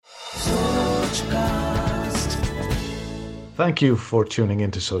Sochcast. Thank you for tuning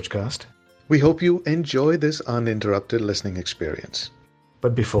into Sochcast. We hope you enjoy this uninterrupted listening experience.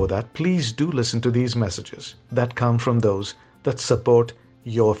 But before that, please do listen to these messages that come from those that support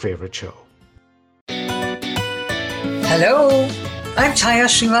your favorite show. Hello, I'm Chaya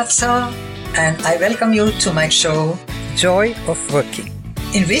Srivatsa and I welcome you to my show, Joy of Working,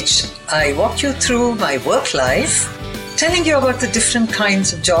 in which I walk you through my work life, telling you about the different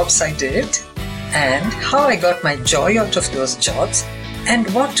kinds of jobs I did and how I got my joy out of those jobs and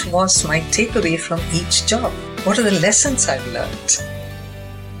what was my takeaway from each job. What are the lessons I've learned?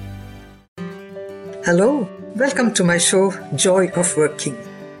 Hello, welcome to my show, Joy of Working.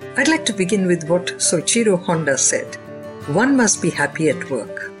 I'd like to begin with what Soichiro Honda said. One must be happy at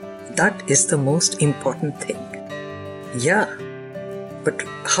work. That is the most important thing. Yeah, but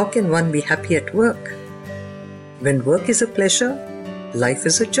how can one be happy at work? When work is a pleasure, life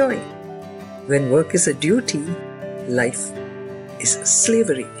is a joy. When work is a duty, life is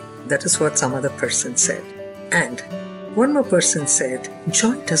slavery. That is what some other person said. And one more person said,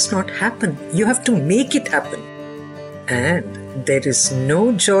 joy does not happen. You have to make it happen. And there is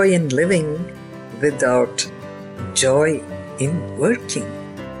no joy in living without joy in working.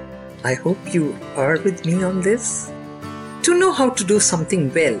 I hope you are with me on this. To know how to do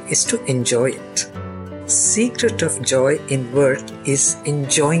something well is to enjoy it. Secret of joy in work is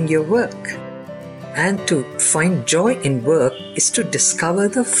enjoying your work. And to find joy in work is to discover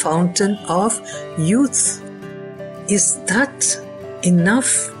the fountain of youth. Is that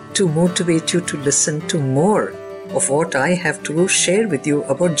enough to motivate you to listen to more of what I have to share with you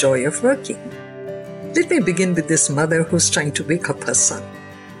about joy of working? Let me begin with this mother who's trying to wake up her son.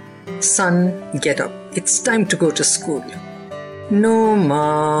 Son, get up. It's time to go to school. No,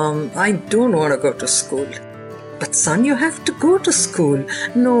 Mom, I don't want to go to school. But son, you have to go to school.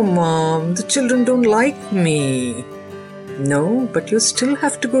 No, Mom, the children don't like me. No, but you still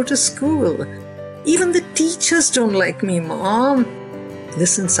have to go to school. Even the teachers don't like me, Mom.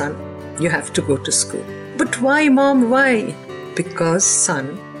 Listen, son, you have to go to school. But why, Mom, why? Because,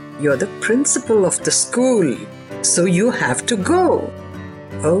 son, you're the principal of the school. So you have to go.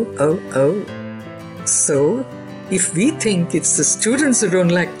 Oh. So, if we think it's the students who don't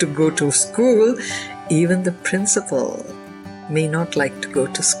like to go to school, even the principal may not like to go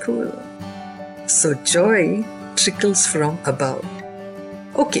to school. So joy trickles from above.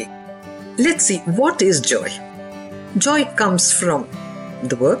 Okay, let's see, what is joy? Joy comes from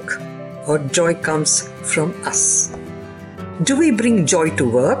the work or joy comes from us? Do we bring joy to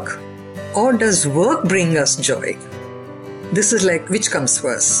work or does work bring us joy? This is like, which comes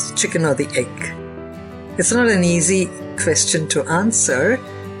first, chicken or the egg? It's not an easy question to answer.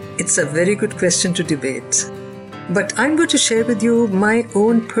 It's a very good question to debate. But I'm going to share with you my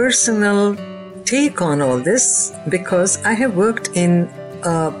own personal take on all this because I have worked in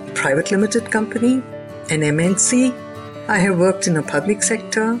a private limited company, an MNC. I have worked in a public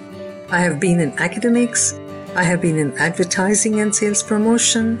sector. I have been in academics. I have been in advertising and sales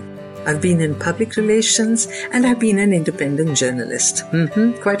promotion. I've been in public relations and I've been an independent journalist.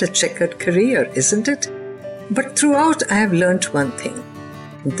 Quite a checkered career, isn't it? But throughout I have learned one thing.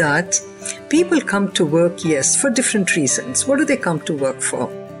 That people come to work, yes, for different reasons. What do they come to work for?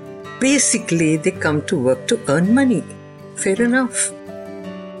 Basically, they come to work to earn money. Fair enough.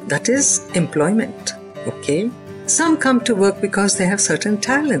 That is employment, okay? Some come to work because they have certain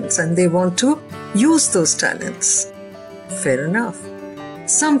talents and they want to use those talents. Fair enough.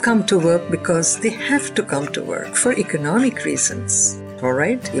 Some come to work because they have to come to work for economic reasons. All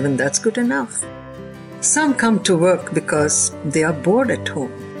right, even that's good enough. Some come to work because they are bored at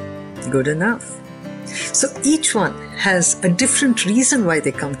home. Good enough. So each one has a different reason why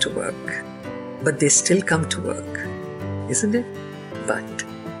they come to work. But they still come to work, isn't it? But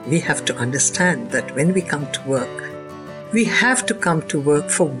we have to understand that when we come to work, we have to come to work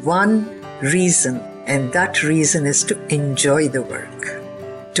for one reason. And that reason is to enjoy the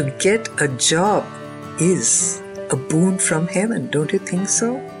work. To get a job is a boon from heaven, don't you think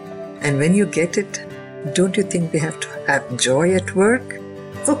so? And when you get it, don't you think we have to have joy at work?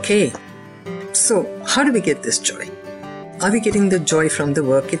 Okay, so how do we get this joy? Are we getting the joy from the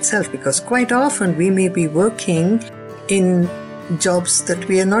work itself? Because quite often we may be working in jobs that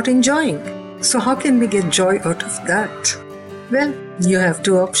we are not enjoying. So how can we get joy out of that? Well, you have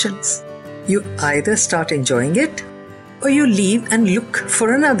two options. You either start enjoying it or you leave and look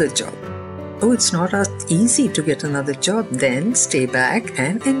for another job. Oh, it's not as easy to get another job. Then stay back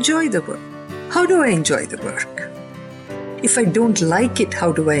and enjoy the work. How do I enjoy the work? If I don't like it,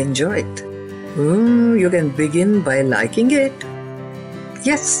 how do I enjoy it? You can begin by liking it.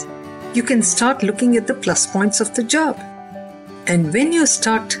 Yes, you can start looking at the plus points of the job. And when you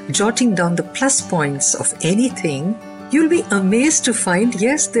start jotting down the plus points of anything, you'll be amazed to find,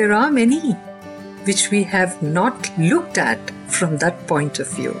 yes, there are many which we have not looked at from that point of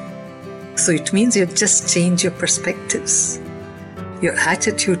view. So it means you just change your perspectives, your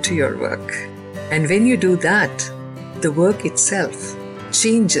attitude to your work. And when you do that, the work itself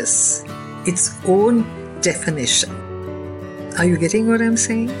changes its own definition. Are you getting what I'm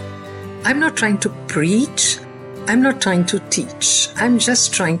saying? I'm not trying to preach. I'm not trying to teach. I'm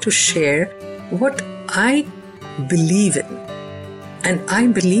just trying to share what I believe in. And I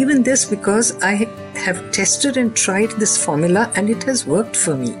believe in this because I have tested and tried this formula and it has worked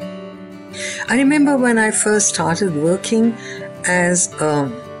for me. I remember when I first started working as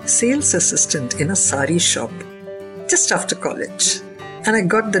a sales assistant in a sari shop just after college. And I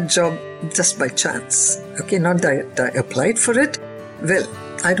got the job just by chance. Okay, not that I applied for it. Well,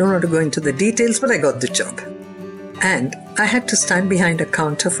 I don't want to go into the details, but I got the job. And I had to stand behind a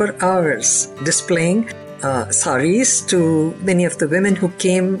counter for hours displaying saris to many of the women who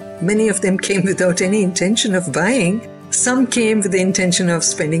came. Many of them came without any intention of buying. Some came with the intention of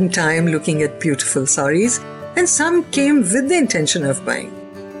spending time looking at beautiful saris, and some came with the intention of buying.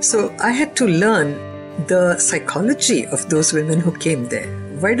 So I had to learn the psychology of those women who came there.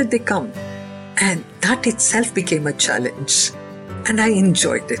 Why did they come? And that itself became a challenge. And I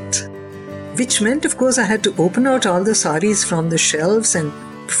enjoyed it. Which meant, of course, I had to open out all the saris from the shelves and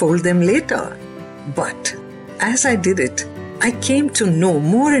fold them later. But as I did it, I came to know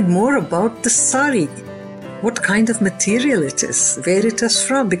more and more about the sari. What kind of material it is, where it is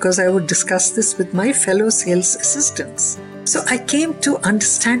from, because I would discuss this with my fellow sales assistants. So I came to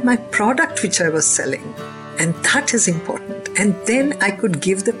understand my product which I was selling. And that is important. And then I could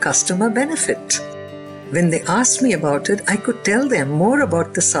give the customer benefit. When they asked me about it, I could tell them more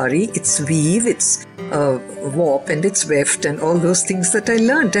about the sari, its weave, its warp and its weft and all those things that I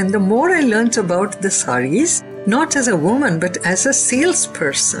learned. And the more I learned about the saris, not as a woman but as a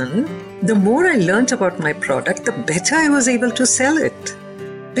salesperson, the more I learned about my product, the better I was able to sell it.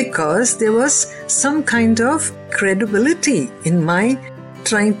 Because there was some kind of credibility in my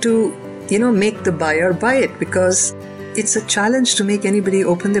trying to, make the buyer buy it, because it's a challenge to make anybody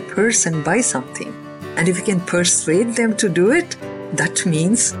open their purse and buy something. And if you can persuade them to do it, that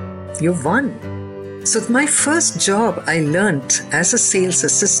means you've won. So my first job I learned as a sales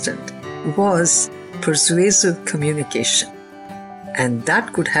assistant was persuasive communication. And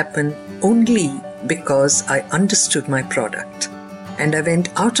that could happen only because I understood my product. And I went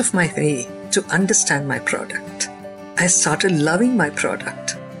out of my way to understand my product. I started loving my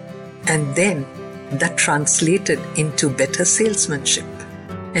product. And then that translated into better salesmanship.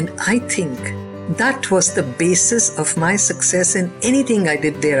 And I think that was the basis of my success in anything I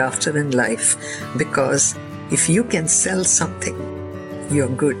did thereafter in life. Because if you can sell something, you're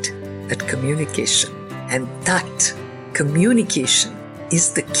good at communication. And that communication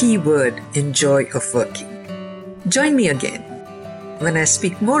is the key word in joy of working. Join me again when I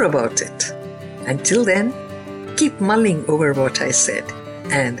speak more about it. Until then, keep mulling over what I said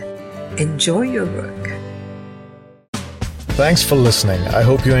and enjoy your work. Thanks for listening. I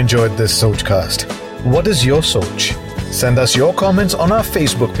hope you enjoyed this Sochcast. What is your Soch? Send us your comments on our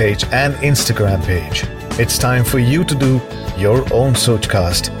Facebook page and Instagram page. It's time for you to do your own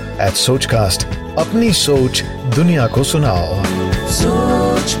Sochcast at Sochcast. Apni Soch Duniya ko sunao.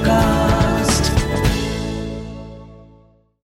 Sochcast.